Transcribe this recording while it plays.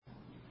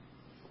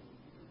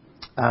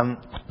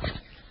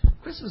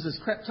Christmas has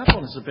crept up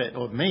on us a bit,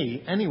 or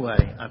me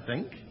anyway, I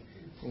think.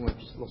 Oh, I've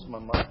just lost my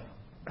mic.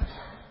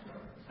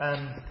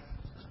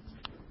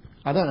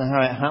 I don't know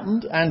how it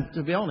happened, and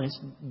to be honest,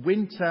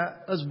 winter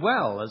as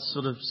well has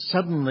sort of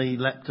suddenly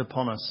leapt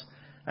upon us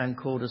and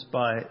caught us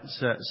by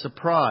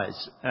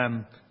surprise.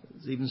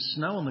 There's even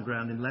snow on the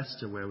ground in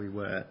Leicester where we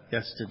were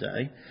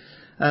yesterday.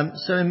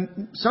 So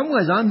in some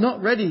ways I'm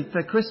not ready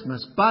for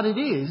Christmas, but it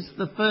is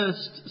the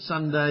first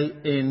Sunday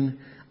in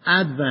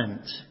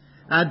Advent.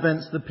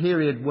 Advent's the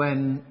period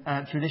when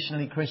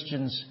traditionally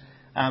Christians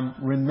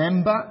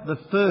remember the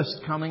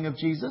first coming of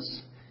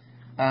Jesus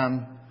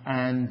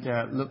and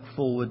look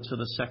forward to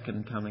the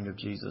second coming of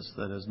Jesus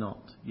that has not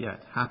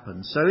yet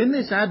happened. So in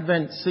this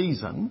Advent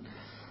season,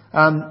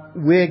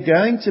 we're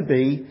going to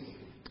be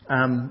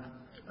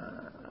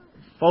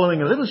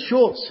following a little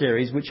short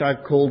series which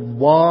I've called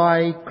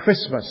Why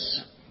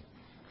Christmas?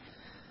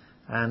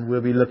 And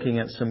we'll be looking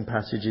at some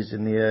passages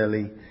in the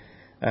early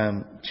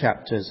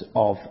chapters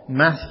of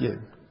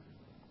Matthew.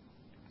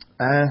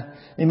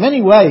 In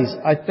many ways,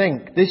 I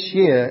think this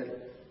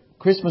year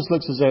Christmas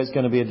looks as though it's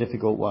going to be a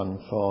difficult one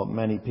for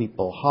many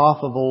people.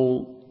 Half of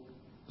all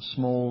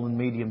small and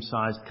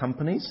medium-sized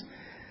companies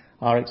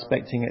are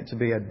expecting it to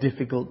be a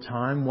difficult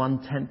time.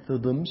 1/10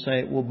 of them say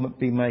it will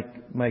be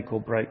make or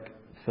break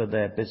for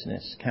their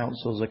business.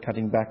 Councils are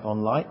cutting back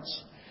on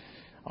lights.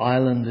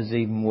 Ireland is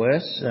even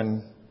worse.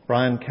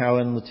 Brian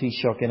Cowan, the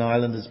Taoiseach in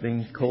Ireland, has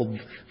been called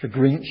the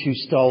Grinch who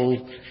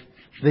stole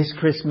this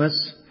Christmas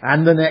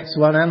and the next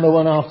one and the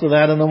one after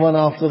that and the one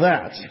after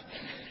that.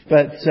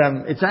 But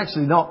it's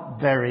actually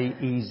not very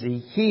easy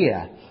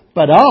here.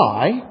 But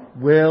I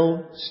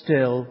will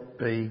still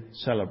be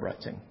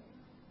celebrating.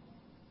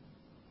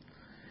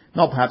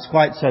 Not perhaps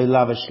quite so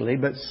lavishly,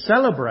 but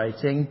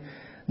celebrating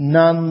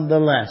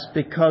nonetheless,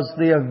 because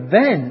the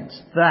event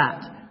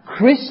that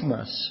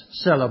Christmas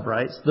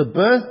celebrates, the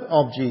birth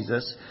of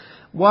Jesus,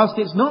 whilst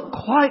it's not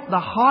quite the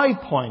high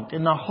point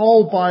in the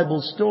whole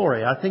Bible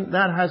story, I think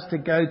that has to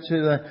go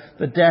to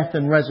the death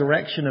and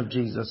resurrection of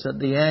Jesus at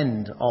the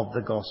end of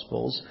the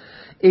Gospels.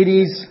 It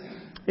is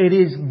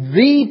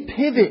the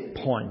pivot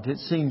point, it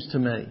seems to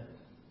me,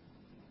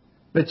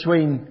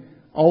 between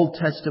Old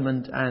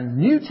Testament and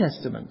New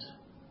Testament,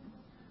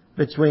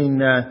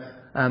 between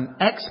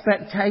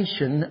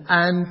expectation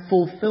and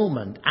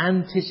fulfillment,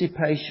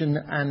 anticipation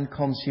and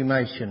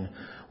consummation.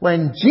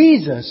 When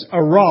Jesus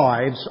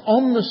arrives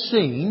on the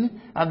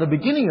scene at the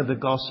beginning of the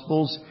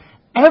Gospels,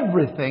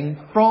 everything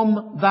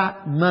from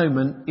that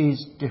moment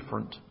is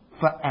different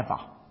forever.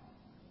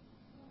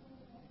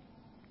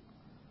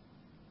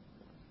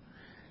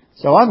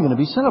 So I'm going to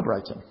be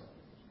celebrating.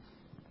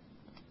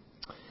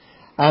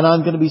 And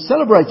I'm going to be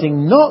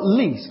celebrating not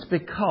least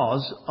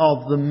because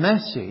of the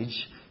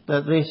message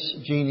that this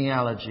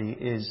genealogy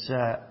is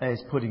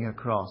putting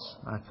across,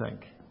 I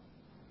think.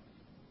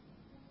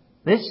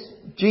 This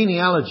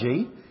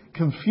genealogy,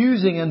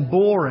 confusing and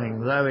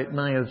boring though it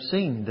may have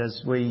seemed as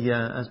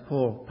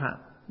poor Pat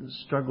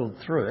struggled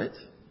through it,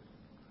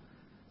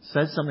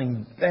 says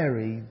something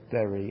very,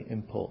 very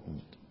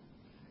important.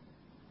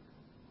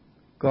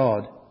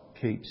 God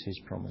keeps His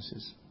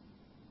promises.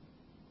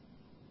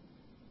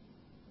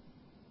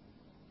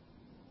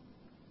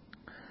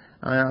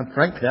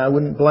 Frankly, I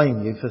wouldn't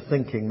blame you for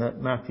thinking that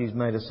Matthew's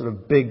made a sort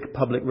of big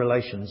public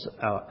relations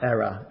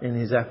error in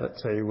his effort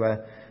to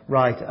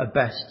write a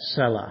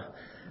bestseller.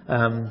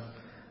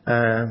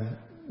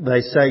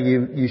 They say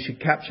you should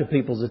capture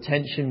people's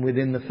attention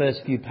within the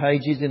first few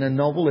pages in a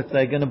novel if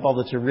they're going to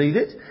bother to read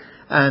it.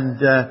 And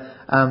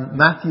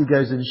Matthew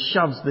goes and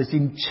shoves this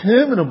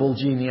interminable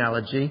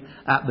genealogy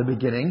at the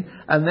beginning.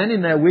 And then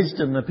in their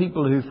wisdom, the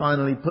people who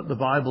finally put the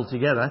Bible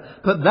together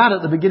put that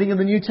at the beginning of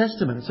the New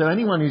Testament. So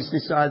anyone who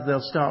decides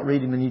they'll start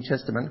reading the New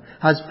Testament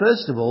has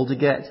first of all to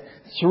get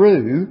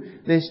through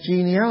this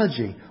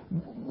genealogy.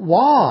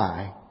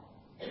 Why?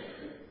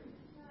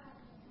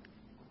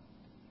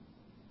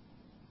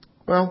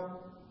 Well,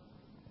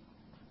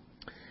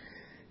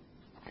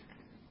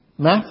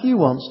 Matthew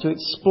wants to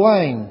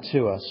explain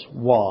to us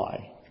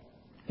why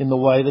in the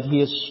way that he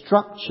has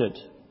structured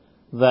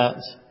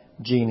that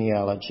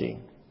genealogy.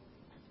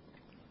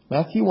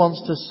 Matthew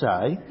wants to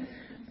say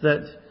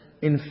that,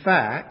 in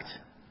fact,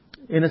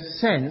 in a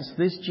sense,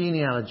 this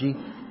genealogy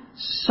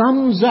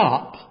sums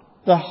up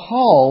the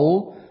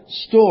whole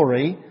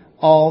story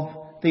of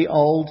the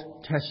Old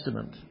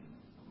Testament.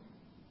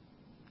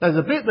 There's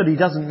a bit that he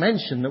doesn't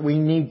mention that we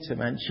need to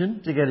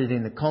mention to get it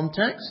into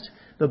context.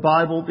 The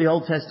Bible, the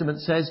Old Testament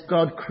says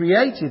God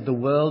created the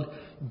world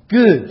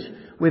good,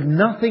 with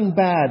nothing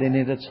bad in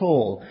it at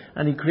all.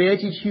 And He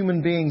created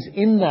human beings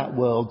in that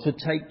world to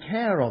take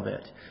care of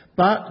it.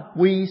 But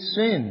we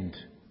sinned.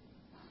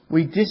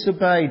 We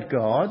disobeyed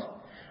God.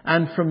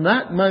 And from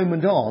that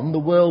moment on, the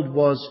world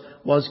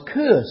was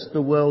cursed.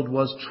 The world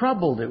was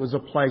troubled. It was a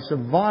place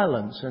of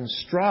violence and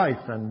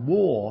strife and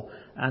war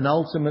and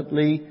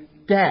ultimately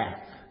death.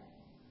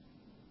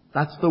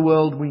 That's the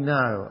world we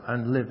know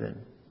and live in.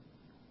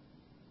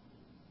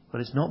 But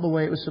it's not the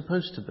way it was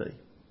supposed to be.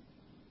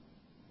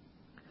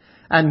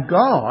 And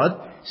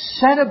God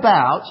set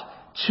about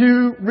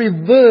to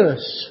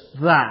reverse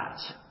that.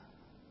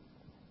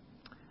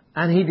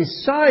 And he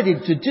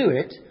decided to do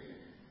it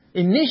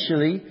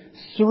initially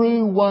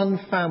through one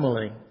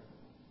family.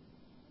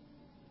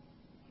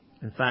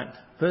 In fact,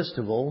 first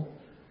of all,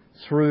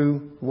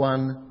 through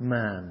one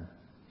man,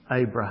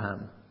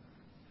 Abraham.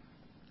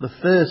 The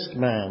first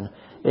man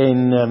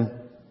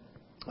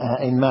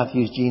in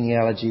Matthew's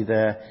genealogy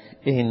there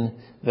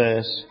in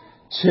verse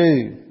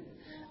 2.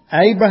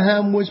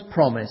 Abraham was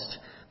promised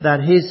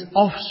that his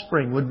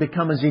offspring would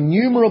become as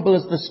innumerable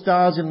as the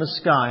stars in the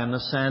sky and the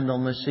sand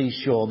on the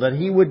seashore, that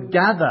he would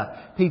gather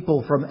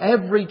people from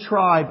every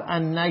tribe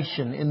and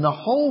nation in the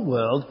whole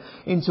world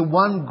into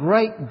one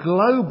great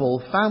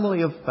global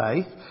family of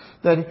faith,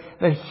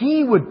 that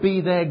he would be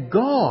their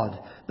God,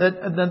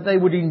 that they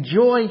would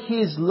enjoy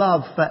his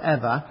love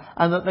forever,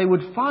 and that they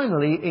would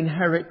finally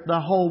inherit the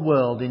whole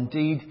world.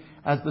 Indeed,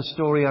 as the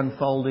story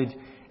unfolded,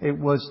 it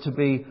was to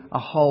be a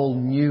whole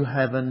new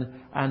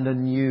heaven and a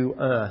new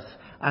earth.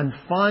 And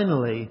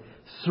finally,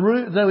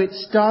 though it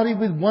started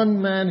with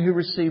one man who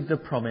received the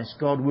promise,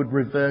 God would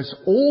reverse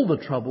all the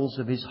troubles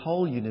of his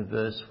whole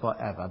universe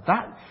forever.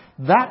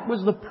 That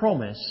was the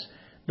promise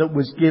that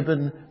was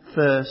given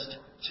first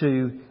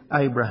to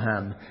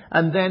Abraham.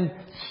 And then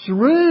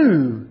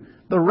through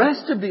the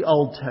rest of the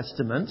Old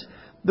Testament,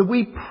 that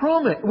we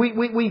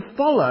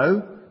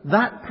follow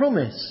that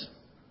promise.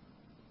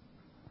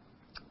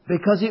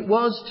 Because it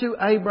was to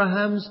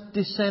Abraham's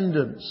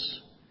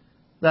descendants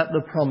that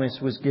the promise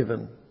was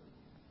given.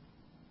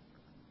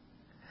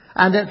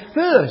 And at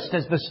first,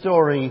 as the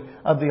story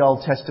of the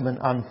Old Testament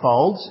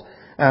unfolds,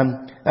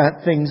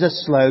 things are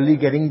slowly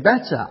getting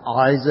better.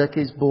 Isaac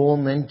is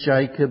born, then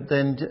Jacob,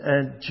 then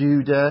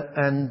Judah,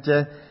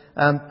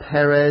 and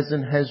Perez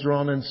and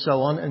Hezron and so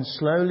on. And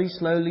slowly,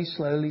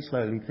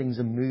 things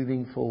are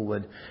moving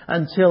forward.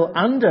 Until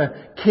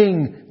under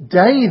King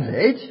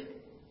David,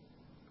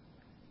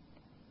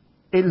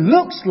 it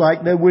looks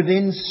like they're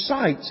within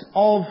sight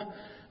of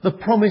the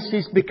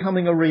promises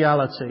becoming a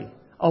reality,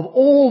 of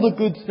all the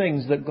good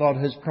things that God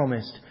has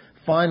promised,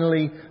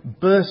 finally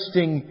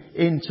bursting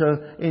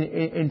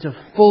into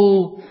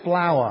full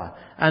flower,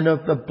 and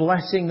of the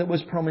blessing that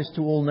was promised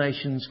to all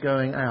nations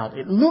going out.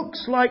 It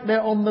looks like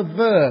they're on the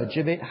verge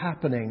of it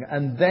happening,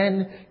 and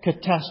then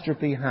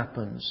catastrophe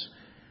happens.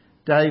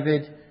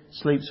 David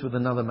sleeps with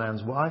another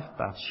man's wife,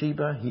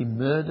 Bathsheba. He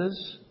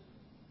murders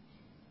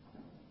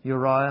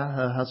Uriah,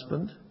 her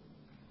husband.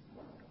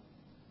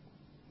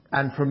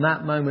 And from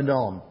that moment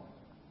on,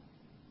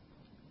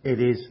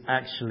 it is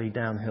actually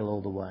downhill all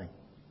the way.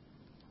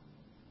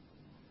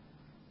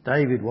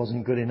 David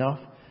wasn't good enough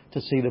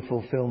to see the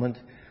fulfillment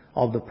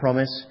of the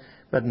promise,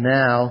 but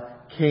now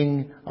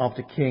king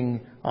after king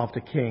after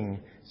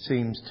king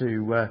seems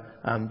to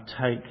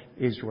take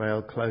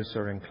Israel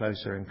closer and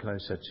closer and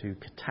closer to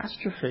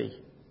catastrophe.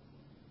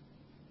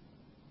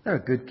 There are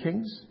good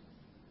kings,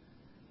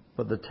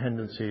 but the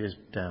tendency is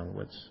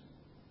downwards.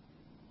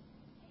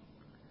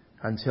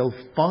 Until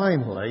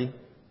finally,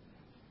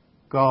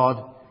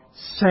 God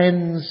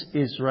sends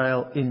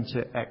Israel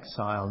into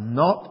exile,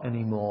 not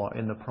anymore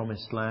in the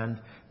promised land.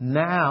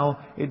 Now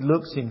it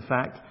looks, in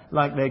fact,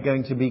 like they're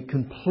going to be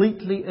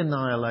completely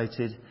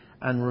annihilated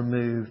and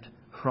removed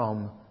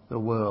from the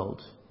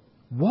world.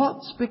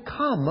 What's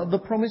become of the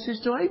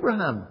promises to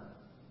Abraham?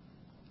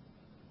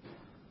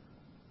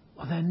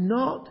 Well, they're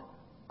not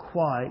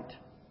quite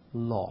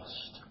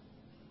lost.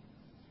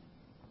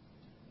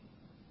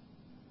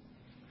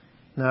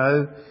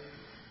 No,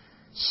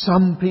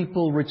 some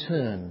people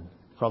return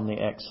from the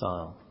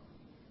exile.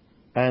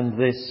 And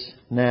this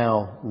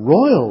now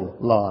royal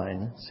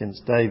line, since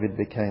David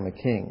became a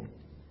king,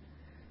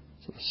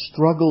 sort of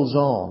struggles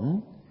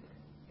on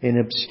in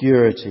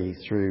obscurity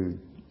through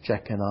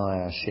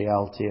Jeconiah,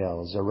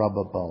 Shealtiel,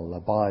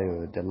 Zerubbabel,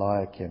 Abiud,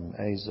 Eliakim,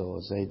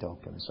 Azor,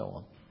 Zadok, and so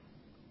on.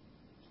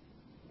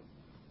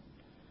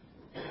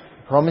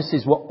 The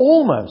promises were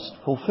almost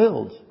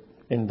fulfilled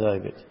in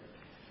David.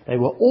 They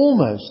were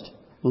almost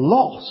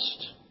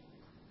lost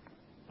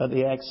at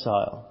the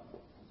exile.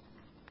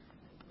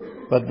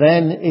 But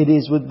then it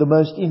is with the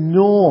most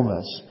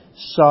enormous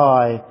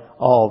sigh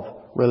of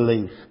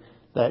relief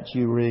that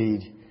you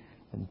read,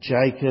 and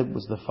Jacob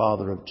was the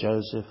father of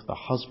Joseph, the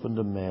husband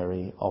of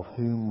Mary, of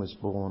whom was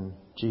born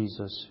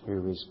Jesus,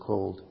 who is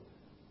called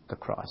the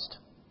Christ.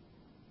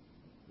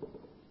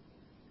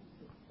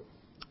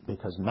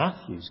 Because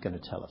Matthew's going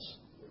to tell us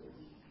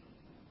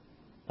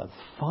that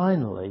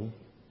finally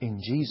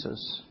in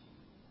Jesus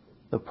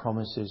the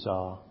promises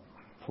are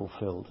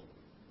fulfilled.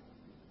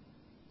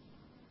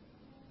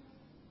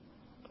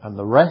 And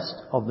the rest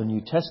of the New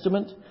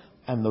Testament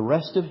and the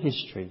rest of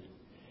history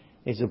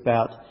is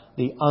about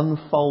the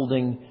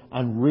unfolding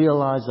and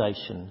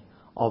realization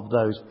of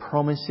those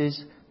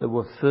promises that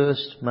were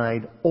first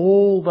made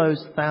all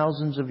those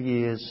thousands of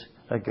years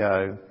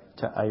ago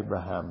to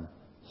Abraham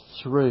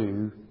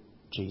through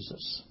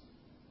Jesus.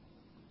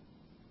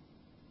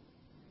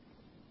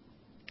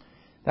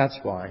 That's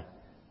why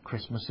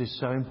Christmas is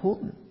so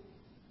important.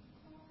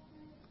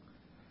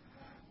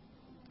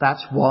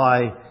 That's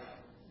why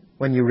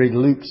When you read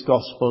Luke's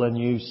Gospel and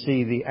you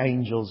see the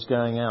angels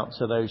going out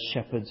to those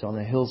shepherds on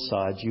a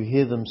hillside, you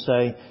hear them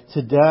say,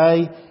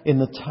 "Today in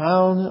the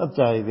town of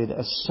David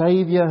a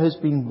Saviour has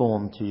been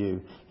born to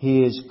you.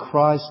 He is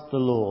Christ the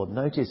Lord."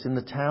 Notice, in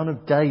the town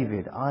of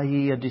David,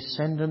 i.e. a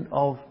descendant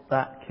of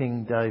that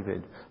King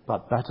David,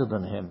 but better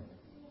than him.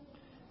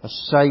 A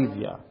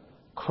Saviour,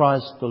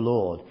 Christ the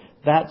Lord.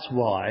 That's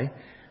why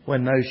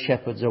when those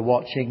shepherds are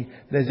watching,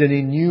 there's an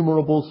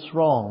innumerable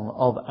throng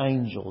of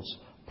angels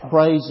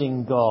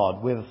praising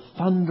God with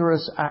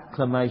thunderous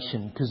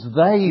acclamation, because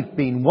they've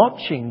been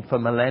watching for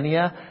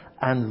millennia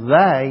and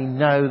they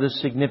know the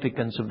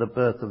significance of the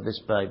birth of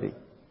this baby.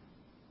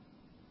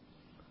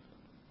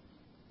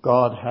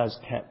 God has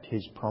kept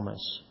his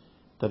promise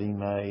that he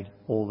made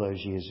all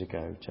those years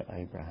ago to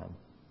Abraham.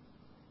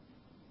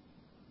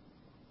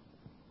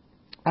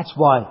 That's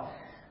why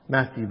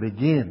Matthew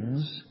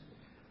begins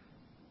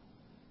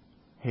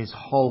his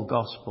whole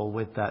gospel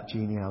with that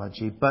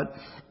genealogy. But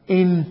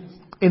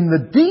in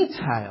the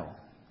detail,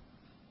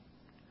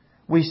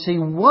 we see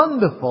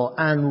wonderful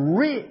and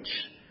rich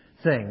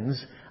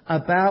things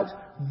about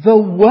the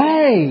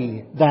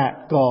way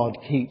that God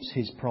keeps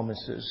his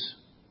promises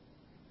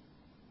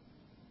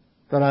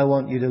that I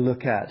want you to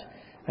look at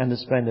and to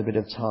spend a bit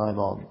of time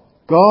on.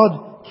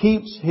 God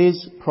keeps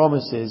his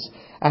promises,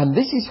 and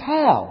this is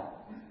how.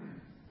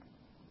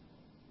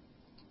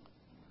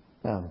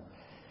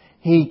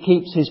 He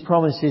keeps his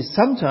promises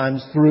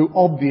sometimes through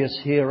obvious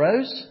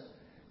heroes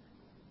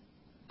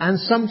and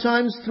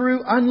sometimes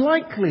through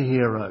unlikely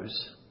heroes.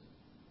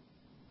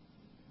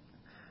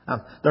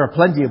 There are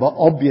plenty of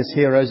obvious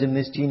heroes in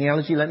this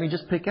genealogy. Let me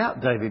just pick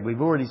out David. We've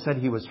already said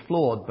he was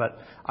flawed, but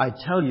I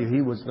tell you,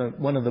 he was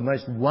one of the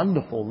most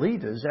wonderful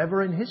leaders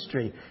ever in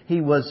history. He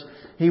was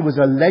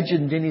a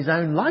legend in his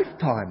own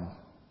lifetime.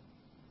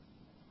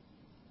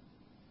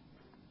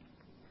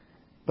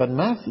 But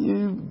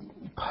Matthew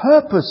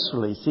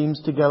purposefully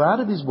seems to go out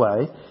of his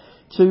way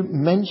to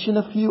mention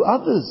a few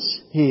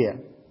others here.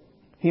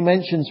 He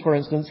mentions, for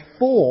instance,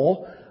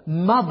 4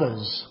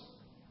 mothers.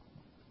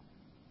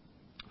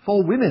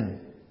 4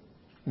 women.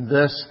 In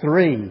verse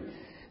 3,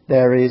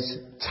 there is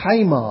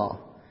Tamar,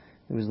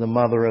 who was the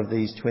mother of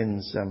these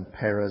twins,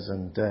 Perez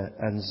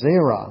and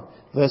Zerah.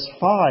 Verse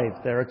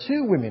 5, there are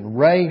 2 women,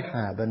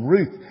 Rahab and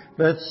Ruth.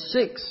 Verse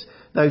 6,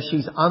 though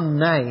she's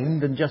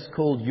unnamed and just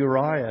called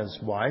Uriah's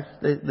wife,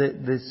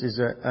 this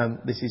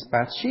is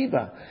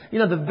Bathsheba. You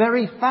know, the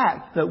very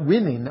fact that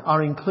women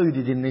are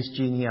included in this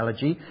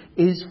genealogy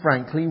is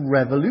frankly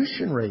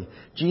revolutionary.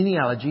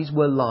 Genealogies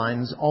were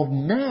lines of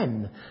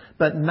men.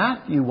 But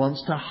Matthew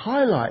wants to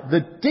highlight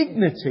the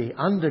dignity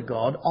under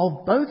God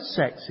of both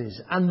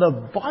sexes and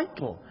the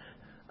vital,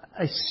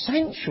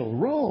 essential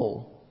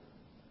role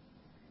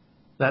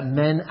that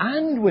men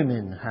and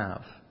women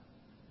have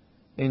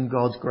in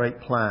God's great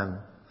plan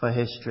for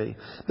history.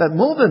 But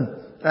more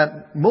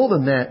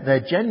than their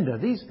gender,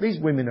 these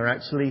women are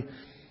actually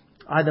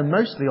either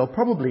mostly or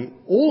probably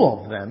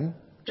all of them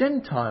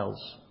Gentiles,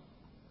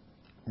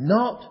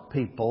 not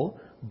people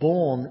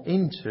born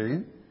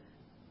into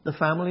the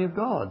family of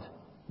God,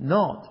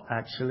 not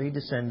actually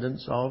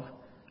descendants of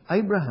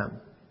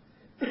Abraham,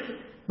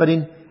 but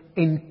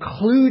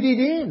included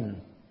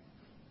in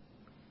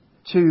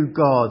to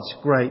God's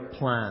great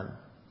plan.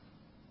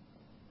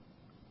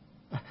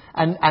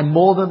 And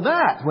more than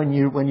that, when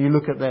you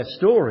look at their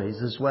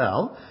stories as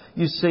well,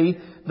 you see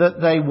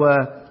that they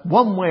were,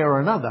 one way or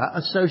another,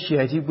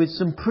 associated with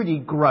some pretty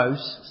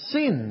gross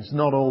sins,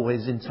 not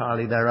always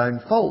entirely their own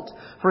fault.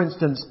 For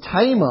instance,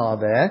 Tamar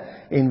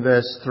there, in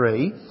verse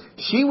 3,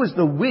 she was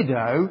the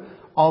widow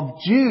of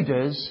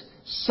Judah's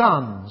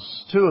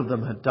sons. 2 of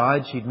them had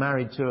died. She'd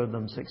married 2 of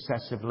them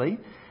successively.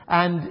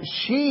 And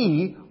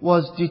she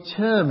was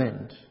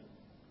determined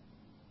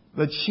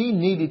that she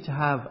needed to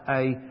have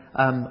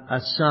a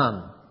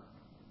son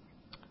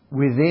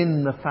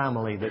within the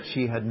family that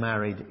she had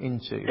married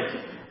into.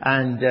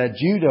 And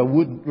Judah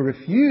would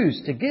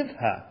refuse to give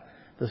her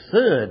the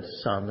 3rd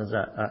son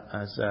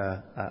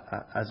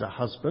as a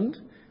husband,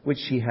 which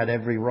she had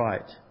every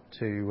right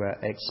to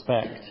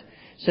expect.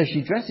 So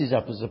she dresses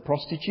up as a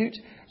prostitute.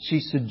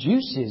 She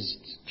seduces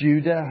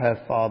Judah,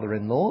 her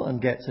father-in-law,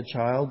 and gets a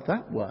child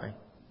that way.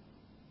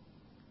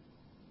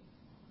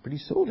 Pretty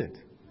sordid.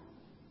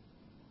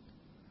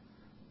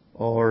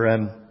 Or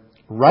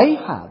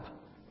Rahab.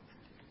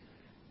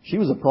 She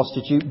was a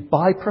prostitute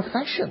by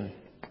profession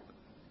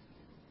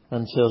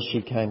until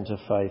she came to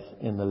faith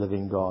in the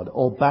living God.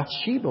 Or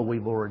Bathsheba,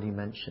 we've already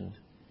mentioned.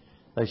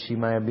 Though she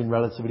may have been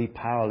relatively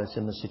powerless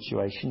in the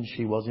situation,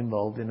 she was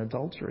involved in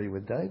adultery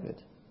with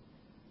David.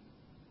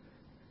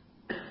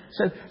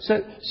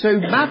 So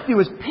Matthew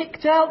has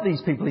picked out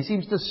these people. He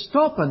seems to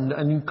stop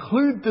and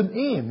include them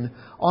in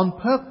on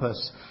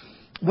purpose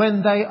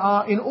when they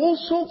are in all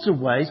sorts of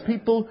ways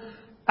people,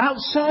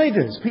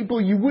 outsiders,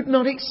 people you would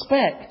not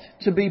expect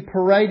to be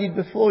paraded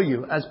before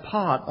you as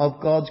part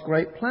of God's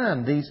great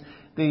plan. These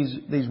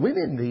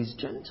women, these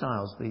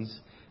Gentiles,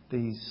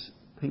 these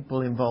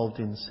people involved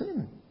in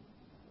sin.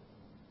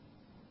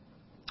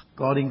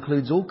 God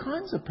includes all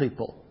kinds of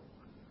people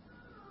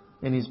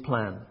in His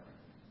plan.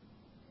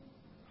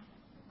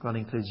 God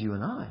includes you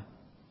and I.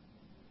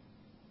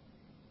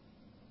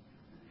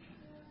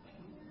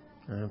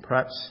 And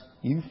perhaps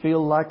you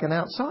feel like an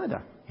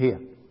outsider here.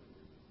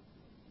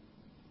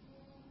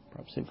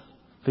 Perhaps it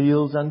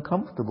feels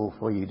uncomfortable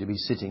for you to be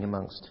sitting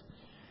amongst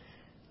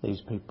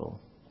these people.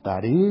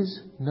 That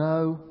is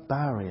no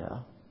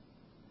barrier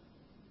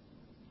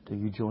to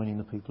you joining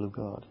the people of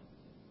God.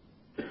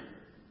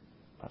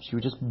 Perhaps you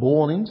were just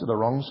born into the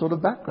wrong sort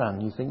of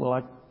background. You think,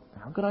 well,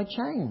 how could I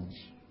change?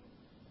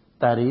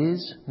 That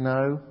is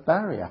no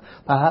barrier.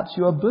 Perhaps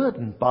you are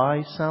burdened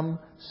by some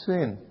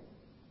sin.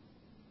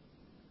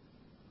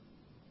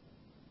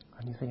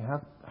 And you think,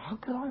 how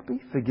could I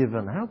be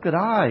forgiven? How could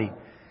I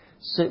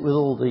sit with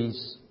all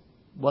these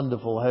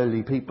wonderful,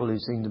 holy people who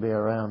seem to be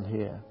around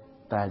here?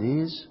 That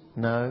is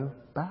no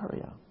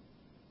barrier.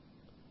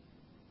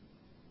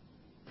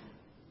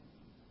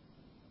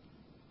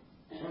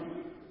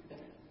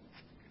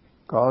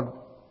 God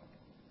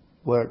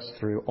works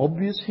through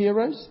obvious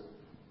heroes,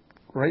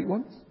 great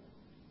ones,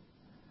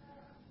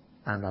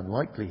 and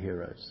unlikely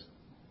heroes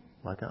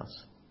like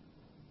us.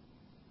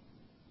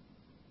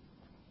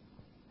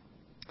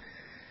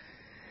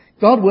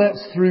 God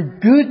works through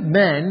good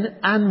men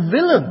and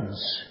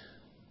villains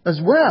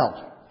as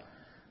well.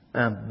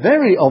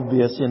 Very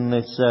obvious in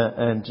this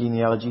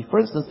genealogy. For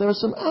instance, there are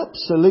some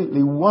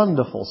absolutely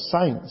wonderful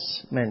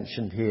saints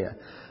mentioned here.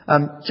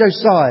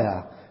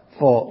 Josiah,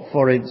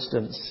 for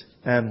instance,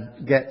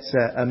 gets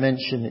a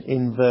mention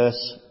in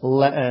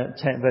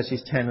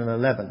verses 10 and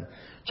 11.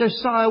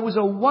 Josiah was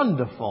a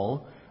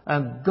wonderful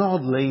and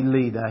godly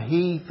leader.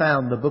 He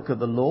found the book of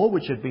the law,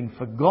 which had been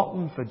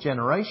forgotten for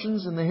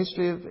generations in the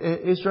history of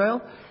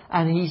Israel,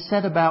 and he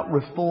set about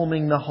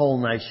reforming the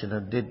whole nation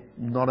and did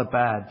not a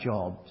bad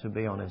job, to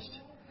be honest,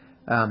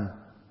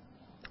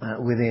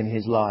 within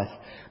his life.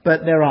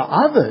 But there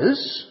are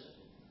others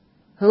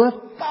who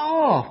are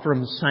far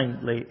from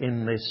saintly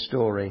in this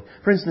story.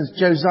 For instance,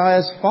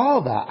 Josiah's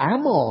father,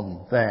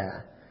 Ammon,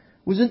 there,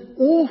 was an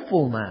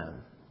awful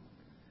man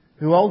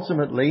who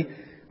ultimately,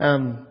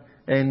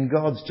 in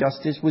God's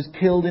justice, was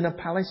killed in a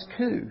palace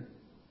coup.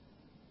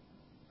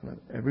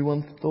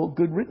 Everyone thought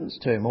good riddance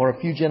to him. Or a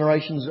few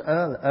generations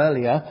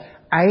earlier,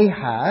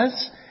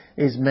 Ahaz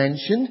is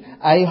mentioned.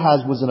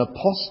 Ahaz was an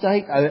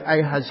apostate.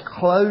 Ahaz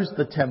closed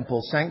the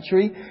temple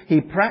sanctuary.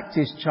 He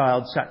practiced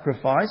child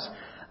sacrifice,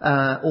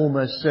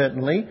 almost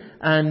certainly.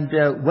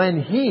 And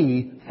when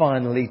he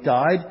finally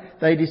died,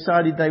 they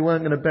decided they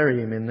weren't going to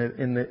bury him in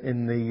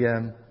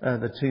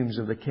the tombs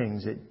of the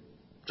kings. It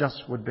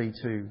just would be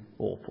too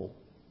awful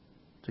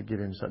to give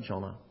him such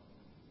honour.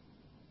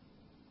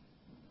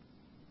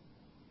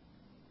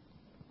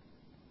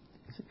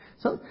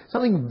 So,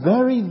 something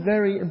very,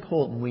 very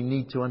important we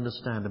need to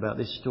understand about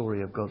this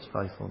story of God's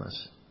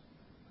faithfulness.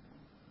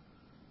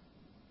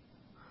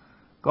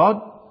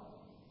 God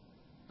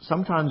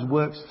sometimes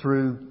works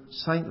through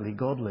saintly,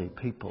 godly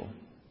people.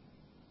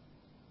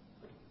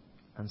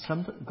 And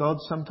God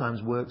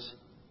sometimes works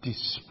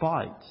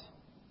despite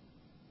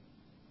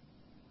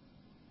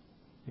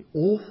the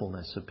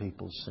awfulness of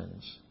people's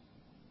sins.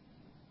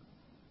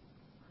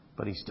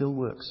 But He still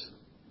works.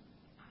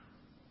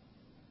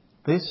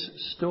 This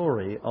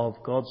story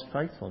of God's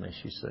faithfulness,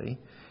 you see,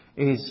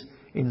 is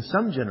in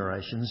some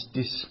generations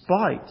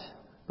despite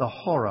the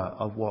horror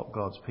of what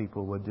God's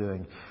people were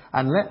doing.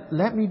 And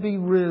let me be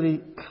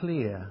really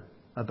clear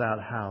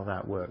about how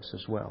that works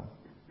as well.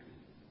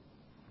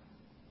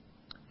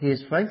 He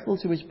is faithful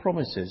to His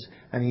promises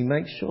and He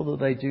makes sure that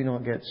they do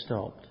not get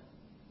stopped.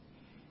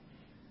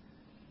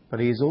 But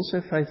He is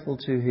also faithful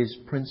to His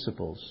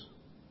principles.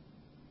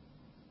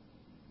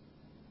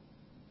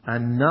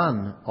 And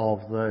none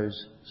of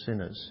those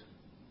sinners,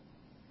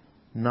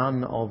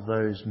 none of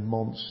those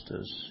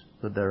monsters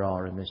that there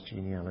are in this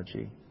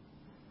genealogy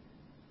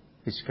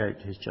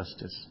escaped His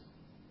justice.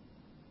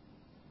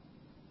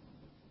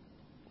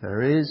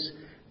 There is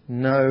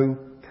no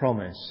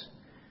promise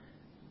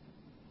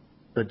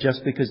that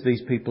just because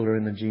these people are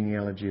in the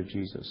genealogy of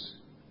Jesus,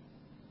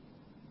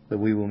 that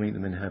we will meet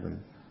them in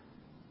heaven.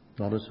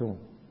 Not at all.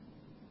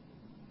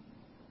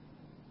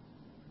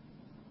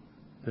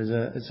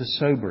 It's a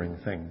sobering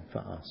thing for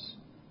us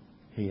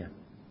here.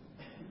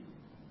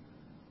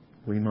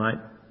 We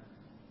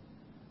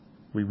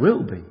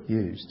will be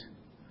used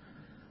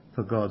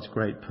for God's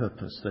great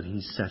purpose that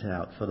He's set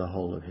out for the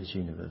whole of His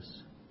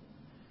universe.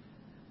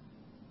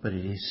 But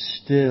it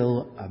is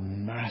still a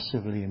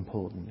massively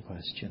important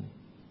question.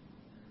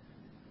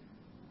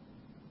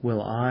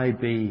 Will I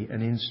be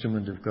an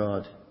instrument of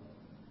God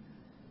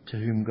to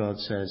whom God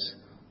says,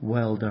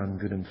 "Well done,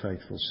 good and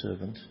faithful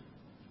servant"?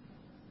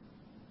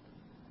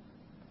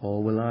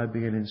 Or will I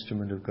be an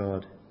instrument of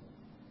God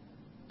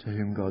to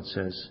whom God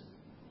says,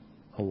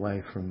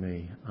 "Away from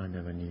me, I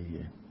never knew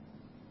you"?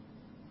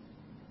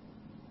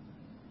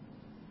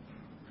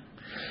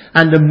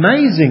 And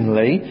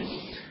amazingly,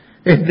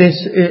 in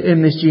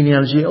this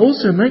genealogy, it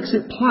also makes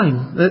it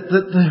plain that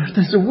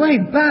there's a way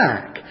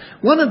back.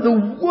 One of the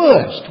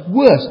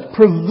worst,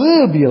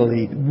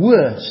 proverbially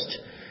worst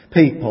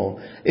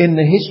people in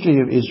the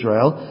history of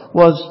Israel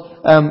was,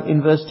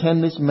 in verse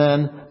 10, this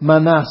man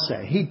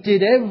Manasseh. He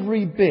did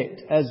every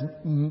bit as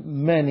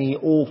many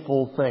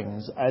awful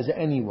things as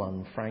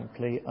anyone,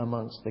 frankly,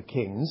 amongst the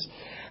kings.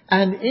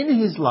 And in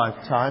his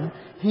lifetime,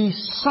 he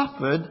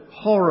suffered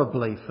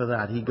horribly for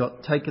that. He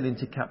got taken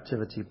into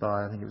captivity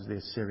by, I think it was the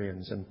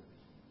Assyrians, and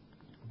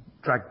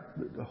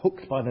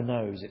hooked by the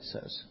nose, it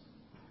says.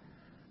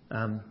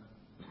 And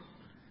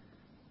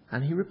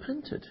he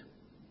repented.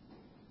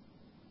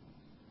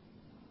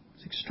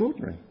 It's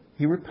extraordinary.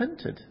 He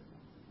repented.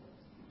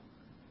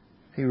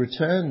 He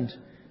returned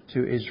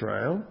to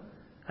Israel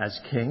as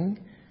king,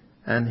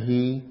 and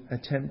he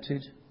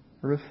attempted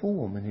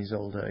reform in his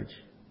old age.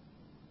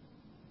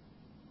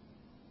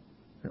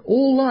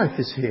 All life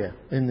is here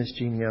in this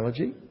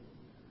genealogy.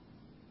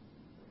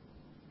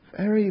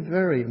 Very,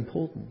 very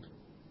important.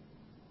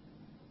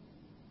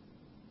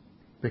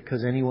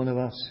 Because any one of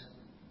us,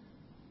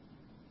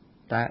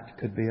 that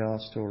could be our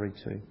story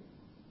too.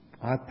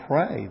 I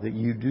pray that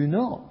you do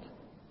not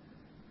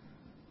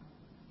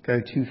go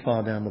too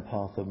far down the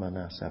path of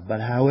Manasseh.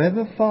 But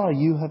however far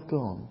you have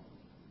gone,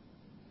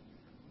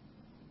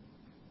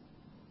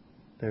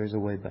 there is a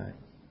way back.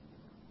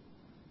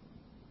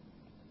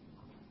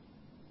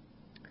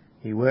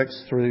 He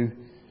works through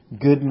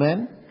good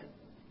men,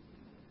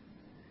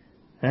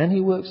 and he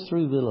works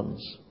through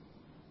villains.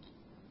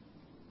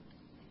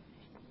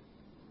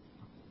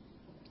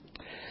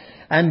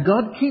 And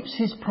God keeps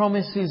his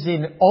promises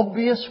in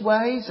obvious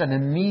ways and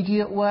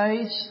immediate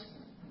ways,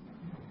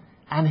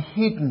 and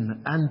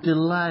hidden and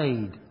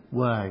delayed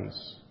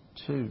ways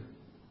too.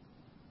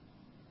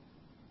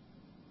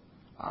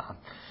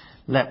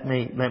 Let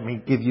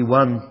me give you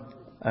one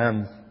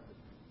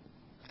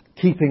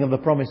keeping of the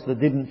promise that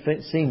didn't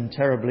seem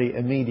terribly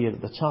immediate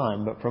at the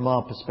time, but from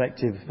our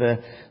perspective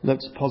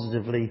looks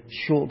positively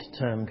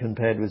short-term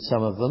compared with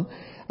some of them.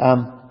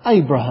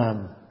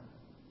 Abraham,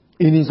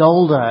 in his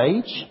old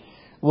age,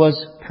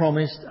 was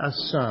promised a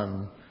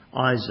son,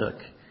 Isaac.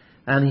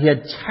 And he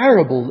had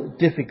terrible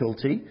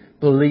difficulty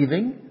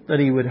believing that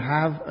he would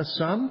have a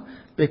son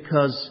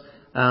because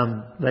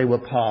they were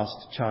past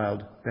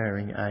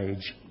childbearing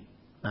age.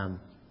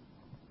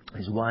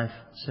 His wife,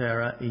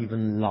 Sarah,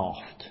 even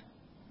laughed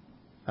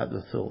at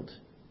the thought.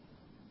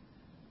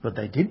 But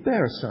they did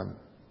bear a son.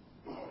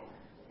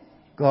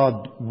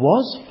 God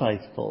was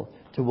faithful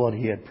to what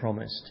he had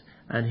promised,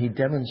 and he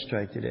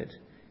demonstrated it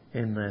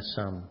in their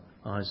son,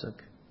 Isaac.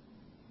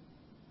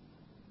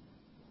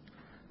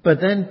 But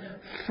then,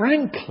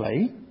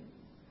 frankly,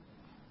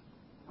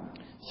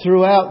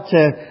 throughout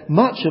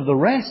much of the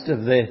rest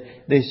of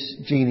this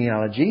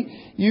genealogy,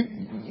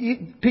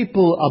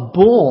 people are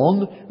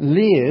born,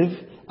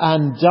 live,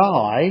 and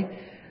die,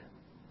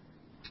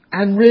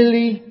 and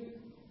really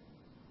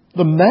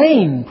the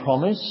main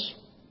promise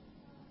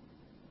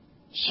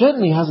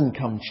certainly hasn't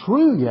come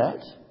true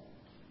yet.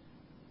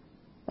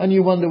 And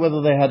you wonder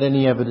whether they had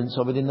any evidence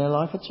of it in their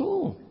life at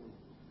all.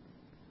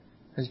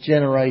 As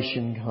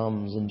generation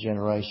comes and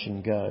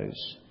generation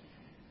goes,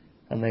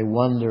 and they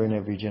wonder in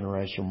every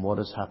generation what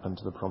has happened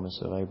to the promise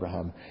of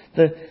Abraham.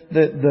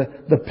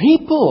 The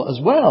people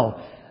as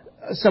well,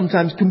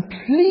 sometimes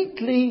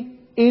completely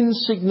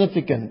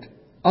insignificant,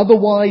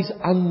 otherwise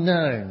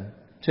unknown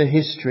to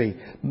history.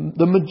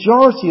 The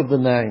majority of the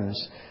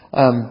names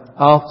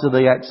after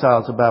the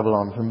exile to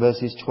Babylon, from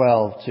verses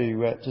 12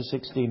 to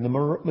 16,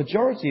 the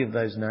majority of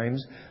those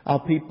names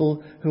are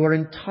people who are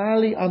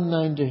entirely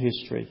unknown to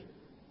history.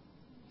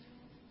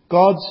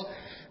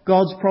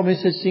 God's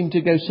promises seem to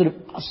go sort of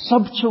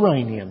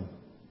subterranean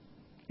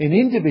in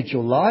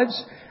individual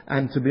lives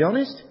and, to be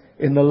honest,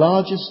 in the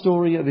larger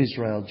story of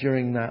Israel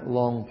during that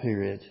long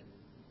period.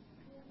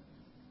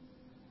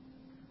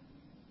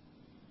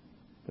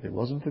 But it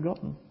wasn't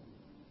forgotten.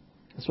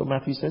 That's what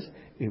Matthew says.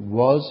 It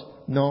was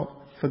not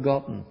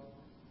forgotten.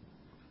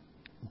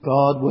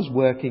 God was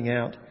working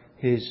out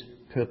his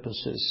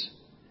purposes,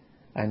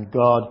 and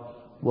God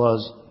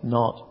was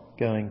not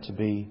going to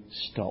be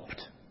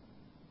stopped.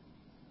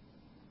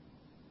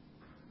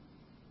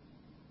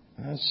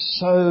 That's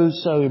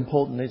so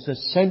important. It's a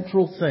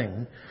central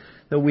thing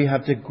that we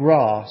have to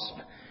grasp,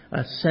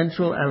 a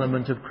central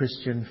element of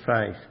Christian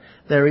faith.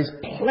 There is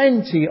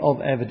plenty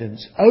of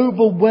evidence,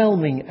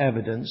 overwhelming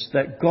evidence,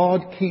 that God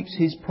keeps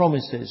his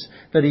promises,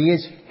 that he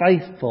is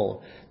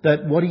faithful,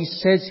 that what he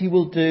says he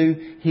will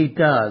do, he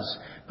does.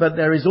 But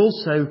there is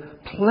also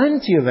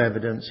plenty of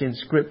evidence in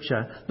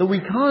Scripture that we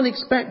can't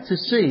expect to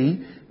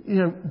see,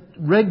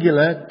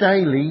 regular,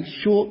 daily,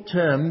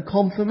 short-term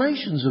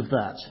confirmations of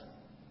that.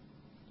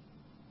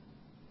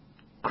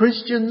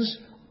 Christians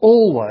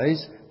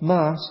always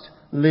must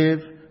live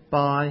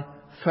by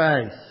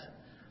faith.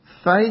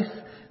 Faith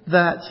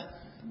that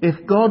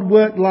if God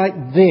worked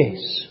like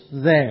this,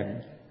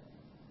 then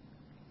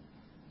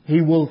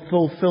he will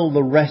fulfill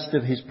the rest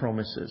of his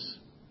promises.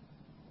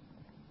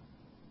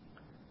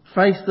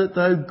 Faith that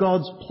though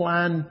God's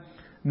plan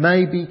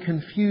may be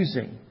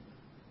confusing,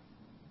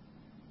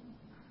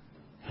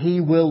 he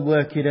will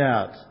work it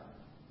out.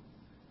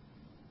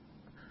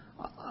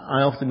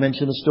 I often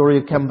mention the story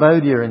of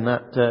Cambodia in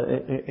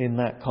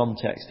that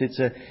context.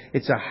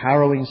 It's a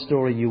harrowing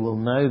story. You will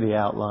know the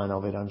outline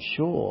of it, I'm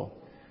sure,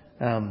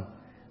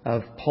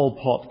 of Pol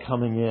Pot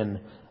coming in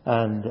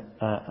and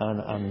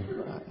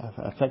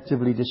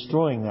effectively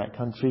destroying that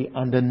country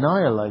and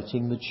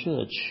annihilating the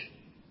church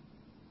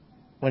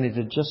when it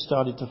had just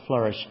started to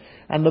flourish.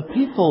 And the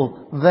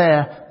people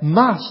there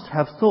must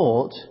have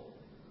thought,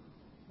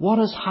 what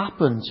has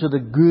happened to the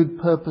good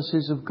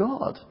purposes of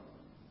God?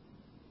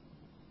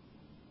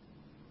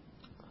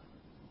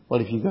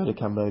 Well, if you go to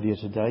Cambodia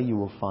today, you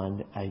will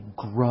find a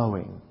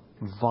growing,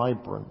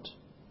 vibrant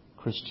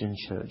Christian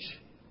church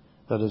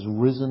that has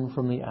risen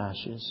from the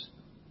ashes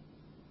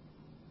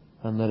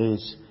and that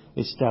is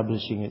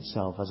establishing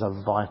itself as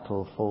a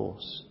vital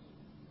force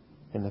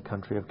in the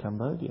country of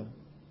Cambodia.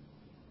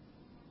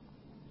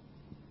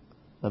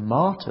 The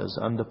martyrs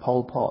under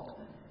Pol Pot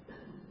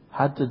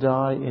had to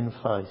die in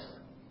faith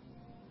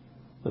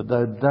that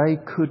though they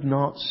could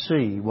not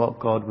see what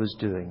God was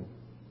doing,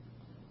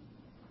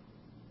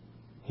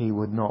 He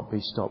would not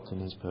be stopped in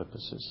His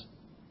purposes.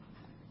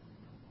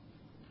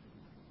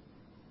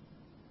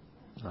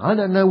 I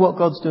don't know what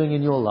God's doing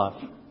in your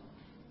life.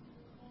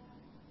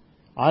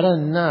 I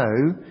don't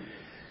know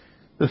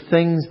the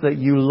things that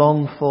you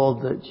long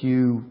for, that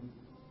you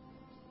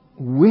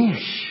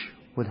wish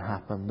would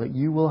happen, that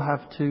you will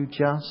have to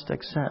just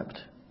accept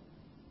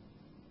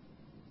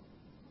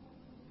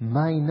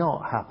may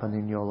not happen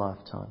in your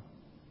lifetime.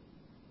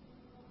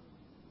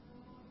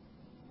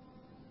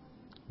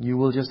 You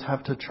will just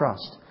have to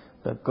trust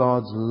that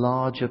God's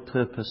larger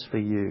purpose for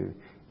you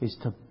is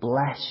to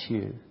bless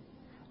you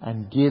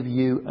and give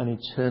you an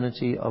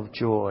eternity of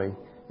joy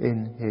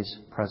in His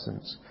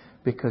presence.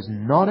 Because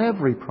not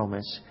every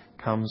promise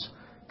comes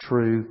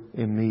true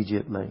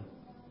immediately,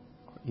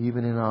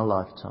 even in our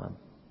lifetime.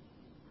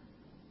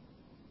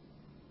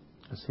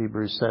 As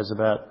Hebrews says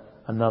about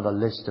another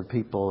list of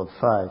people of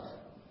faith,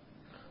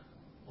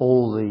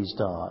 all these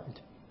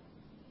died,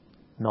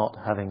 not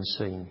having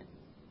seen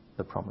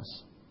the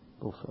promise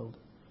fulfilled.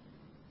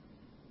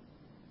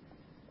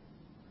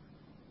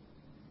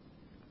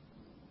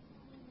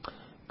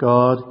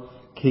 God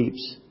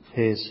keeps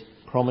His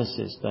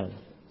promises then,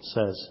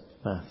 says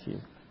Matthew.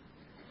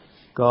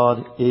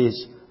 God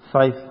is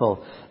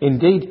faithful.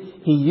 Indeed,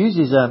 He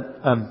uses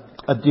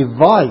a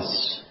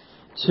device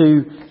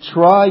to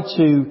try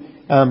to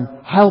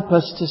help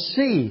us to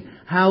see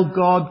how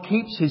God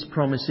keeps His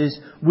promises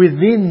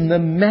within the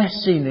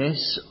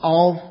messiness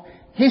of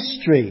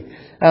history.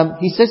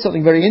 He says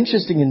something very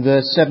interesting in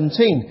verse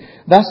 17.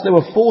 Thus there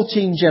were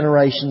 14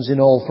 generations in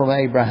all from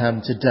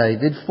Abraham to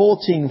David,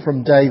 14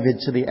 from David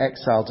to the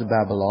exile to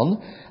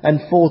Babylon, and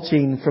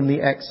 14 from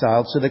the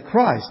exile to the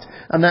Christ.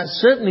 And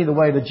that's certainly the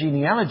way the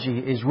genealogy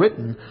is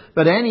written,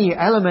 but any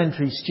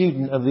elementary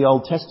student of the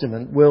Old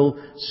Testament will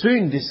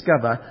soon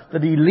discover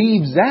that he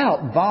leaves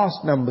out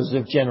vast numbers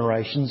of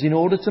generations in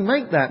order to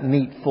make that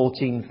neat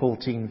 14,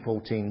 14,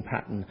 14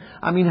 pattern.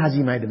 I mean, has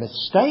he made a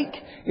mistake?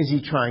 Is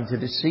he trying to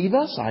deceive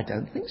us? I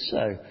don't think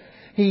so.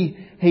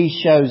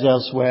 He shows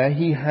elsewhere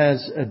he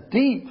has a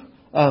deep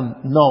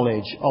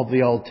knowledge of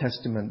the Old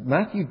Testament.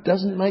 Matthew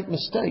doesn't make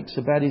mistakes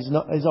about his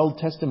Old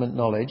Testament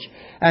knowledge,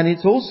 and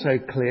it's also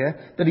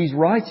clear that he's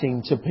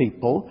writing to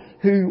people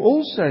who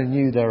also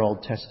knew their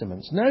Old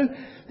Testaments. No,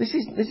 this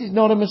is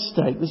not a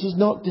mistake. This is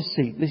not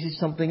deceit. This is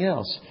something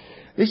else.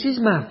 This is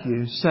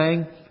Matthew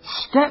saying,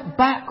 step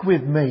back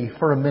with me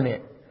for a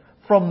minute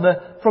from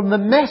the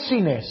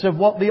messiness of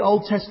what the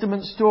Old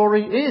Testament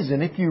story is.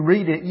 And if you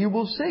read it, you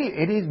will see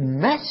it is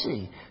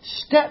messy.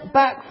 Step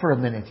back for a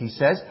minute, he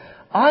says.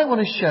 I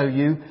want to show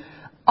you,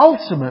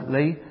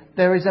 ultimately,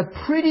 there is a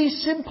pretty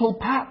simple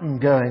pattern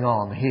going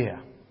on here.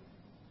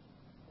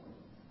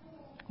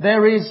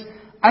 There is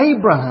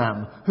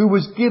Abraham, who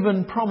was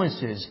given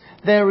promises.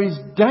 There is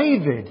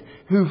David,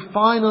 who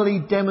finally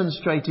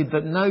demonstrated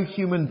that no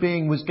human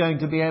being was going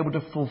to be able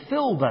to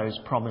fulfill those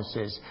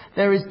promises.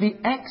 There is the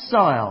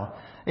exile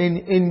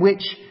in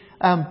which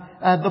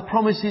the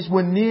promises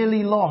were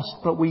nearly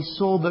lost, but we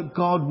saw that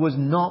God was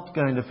not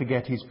going to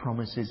forget His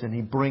promises, and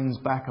He brings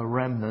back a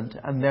remnant,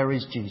 and there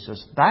is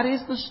Jesus. That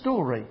is the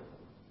story.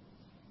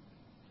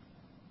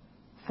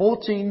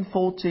 14,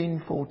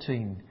 14,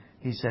 14.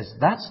 He says,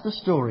 that's the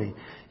story.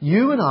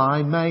 You and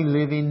I may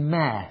live in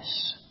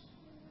mess.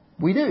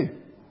 We do.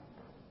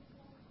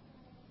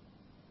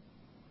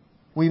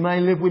 We may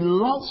live with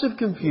lots of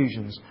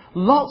confusions,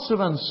 lots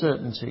of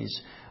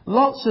uncertainties,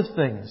 lots of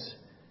things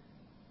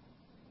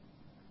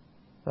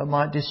that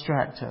might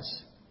distract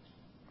us.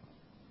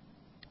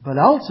 But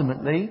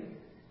ultimately,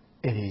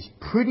 it is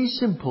pretty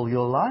simple,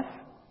 your life.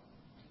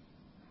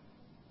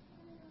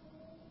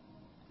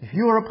 If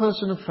you are a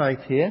person of faith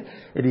here,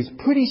 it is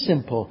pretty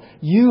simple.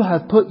 You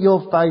have put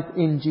your faith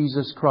in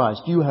Jesus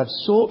Christ. You have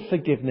sought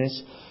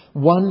forgiveness,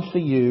 won for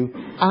you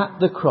at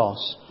the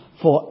cross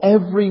for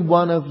every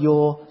one of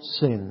your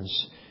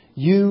sins.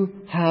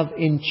 You have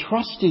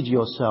entrusted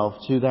yourself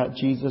to that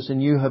Jesus,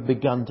 and you have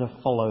begun to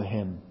follow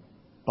Him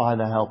by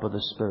the help of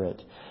the Spirit.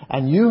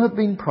 And you have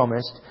been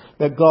promised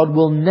that God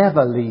will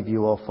never leave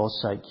you or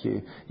forsake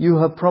you. You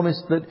have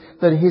promised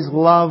that His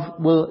love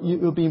will,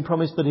 you have been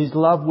promised that His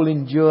love will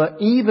endure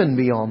even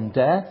beyond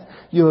death.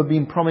 You have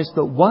been promised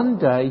that one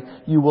day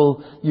you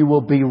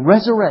will be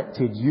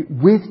resurrected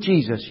with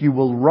Jesus. You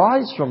will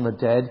rise from the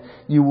dead.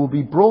 You will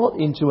be brought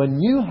into a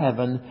new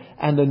heaven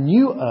and a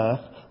new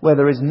earth, where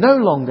there is no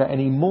longer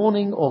any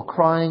mourning or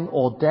crying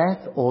or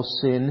death or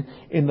sin,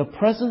 in the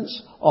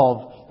presence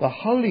of the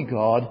Holy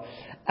God.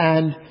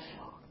 And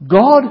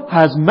God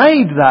has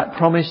made that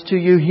promise to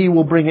you. He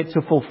will bring it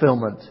to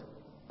fulfillment.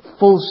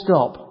 Full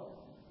stop.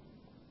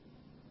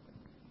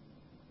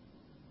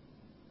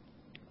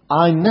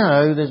 I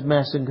know there's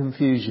mess and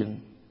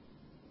confusion.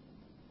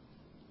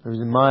 There is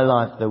in my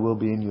life, there will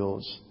be in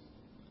yours.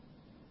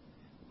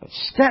 But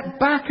step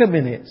back a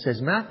minute,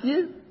 says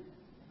Matthew.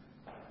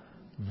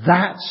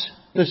 That's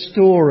the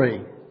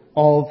story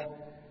of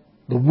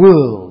the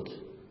world.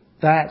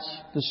 That's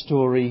the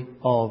story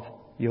of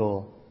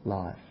your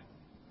life.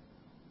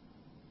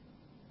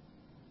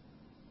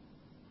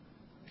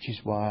 Which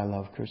is why I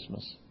love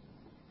Christmas.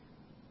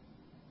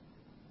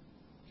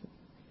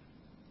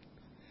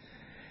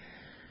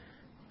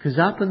 Because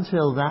up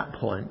until that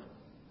point,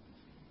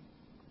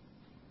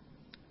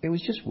 it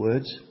was just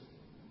words.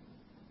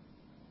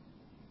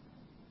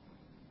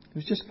 It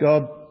was just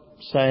God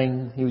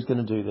saying He was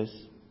going to do this.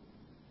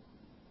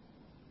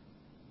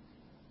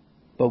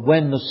 But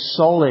when the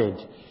solid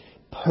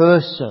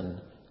person,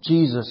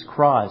 Jesus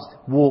Christ,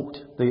 walked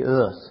the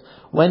earth,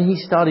 when He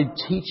started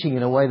teaching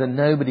in a way that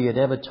nobody had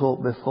ever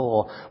taught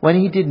before, when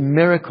He did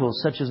miracles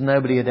such as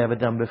nobody had ever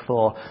done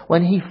before,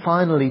 when He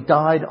finally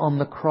died on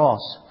the cross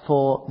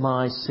for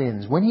my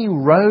sins, when He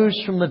rose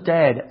from the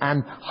dead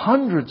and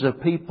hundreds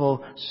of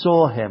people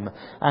saw Him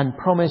and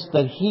promised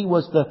that He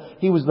was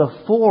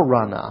the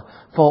forerunner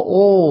for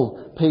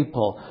all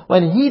people,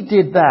 when He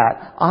did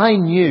that, I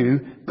knew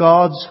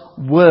God's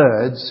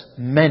words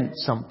meant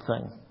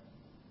something.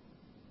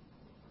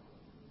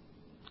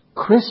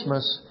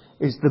 Christmas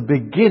is the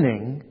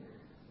beginning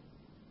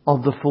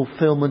of the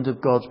fulfillment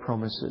of God's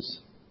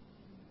promises.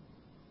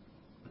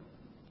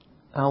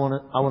 I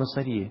want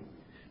to say to you,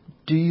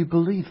 do you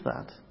believe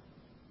that?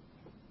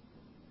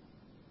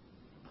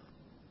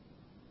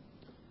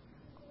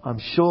 I'm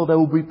sure there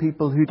will be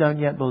people who don't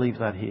yet believe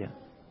that here.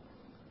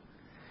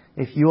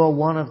 If you are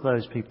one of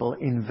those people,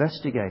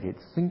 investigate it,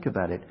 think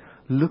about it,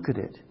 look at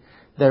it.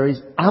 There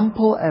is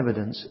ample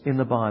evidence in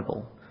the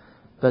Bible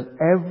that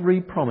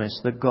every promise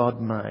that God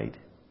made,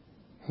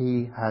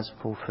 He has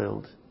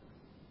fulfilled.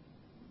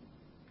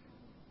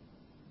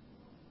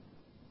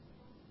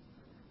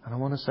 And I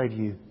want to say to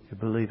you, you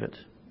believe it.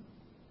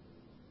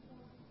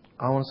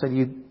 I want to say to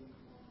you,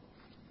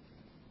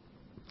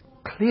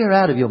 clear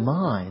out of your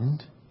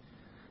mind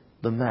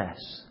the mess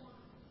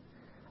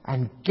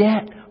and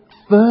get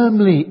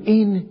firmly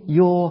in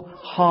your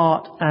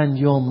heart and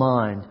your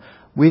mind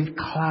with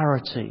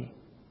clarity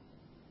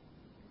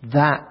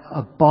that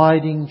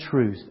abiding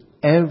truth.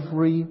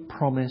 Every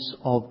promise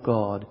of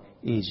God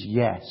is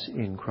yes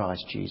in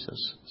Christ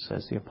Jesus,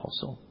 says the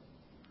apostle.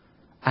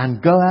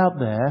 And go out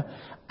there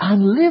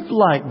and live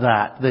like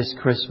that this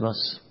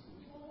Christmas.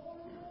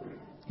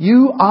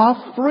 You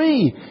are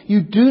free.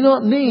 You do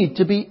not need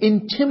to be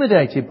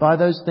intimidated by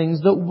those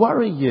things that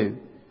worry you.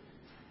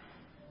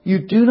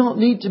 You do not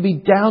need to be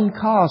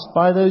downcast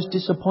by those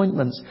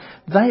disappointments.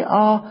 They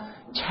are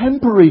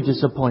temporary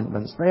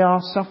disappointments. They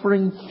are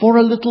suffering for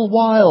a little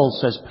while,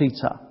 says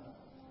Peter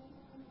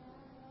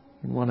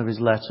in one of his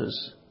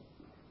letters.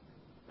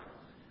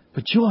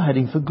 But you're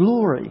heading for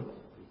glory.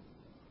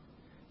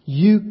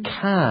 You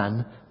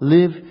can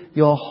live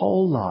your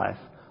whole life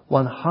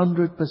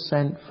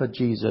 100% for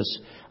Jesus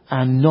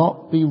and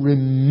not be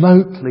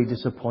remotely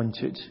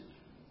disappointed.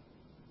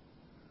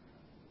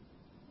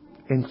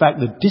 In fact,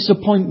 the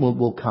disappointment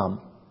will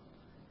come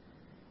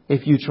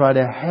if you try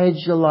to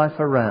hedge your life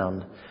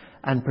around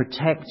and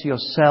protect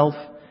yourself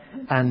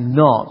and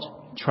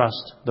not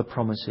trust the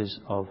promises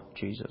of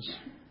Jesus.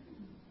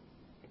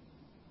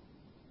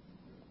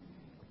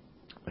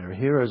 There are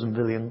heroes and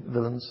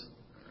villains.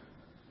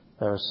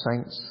 There are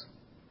saints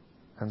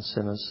and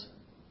sinners.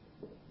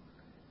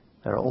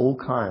 There are all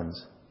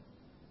kinds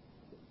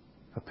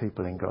of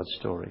people in God's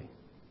story.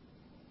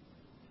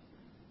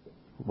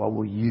 What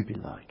will you be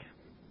like?